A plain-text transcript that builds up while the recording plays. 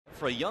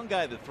for a young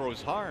guy that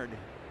throws hard,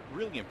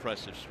 really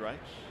impressive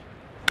strikes.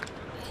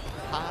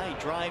 High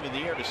drive in the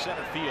air to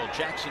center field.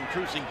 Jackson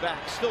cruising back,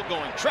 still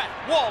going. Track,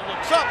 wall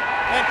looks up,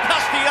 and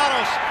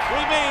Castellanos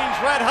remains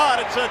red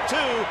hot. It's a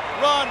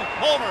 2-run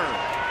homer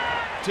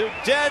to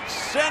dead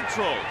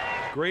central.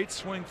 Great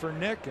swing for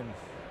Nick, and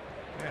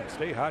man,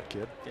 stay hot,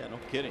 kid. Yeah, no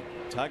kidding.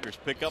 Tigers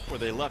pick up where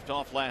they left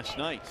off last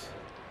night.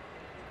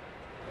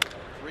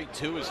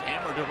 3-2 is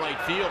hammered to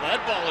right field.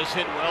 That ball is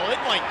hit well. It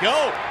might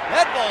go.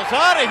 That ball's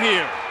out of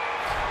here.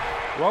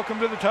 Welcome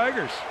to the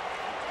Tigers.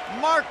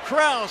 Marc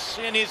Krauss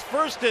in his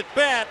first at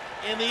bat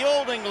in the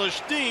Old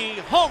English D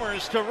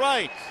homers to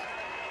right.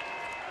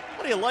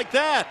 What do you like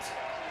that?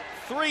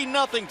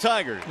 3-0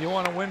 Tigers. You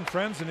want to win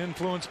friends and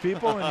influence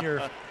people in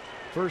your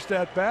first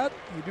at bat?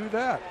 You do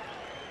that.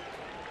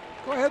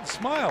 Go ahead,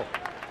 smile.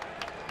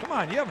 Come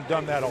on, you haven't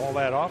done that all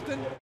that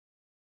often.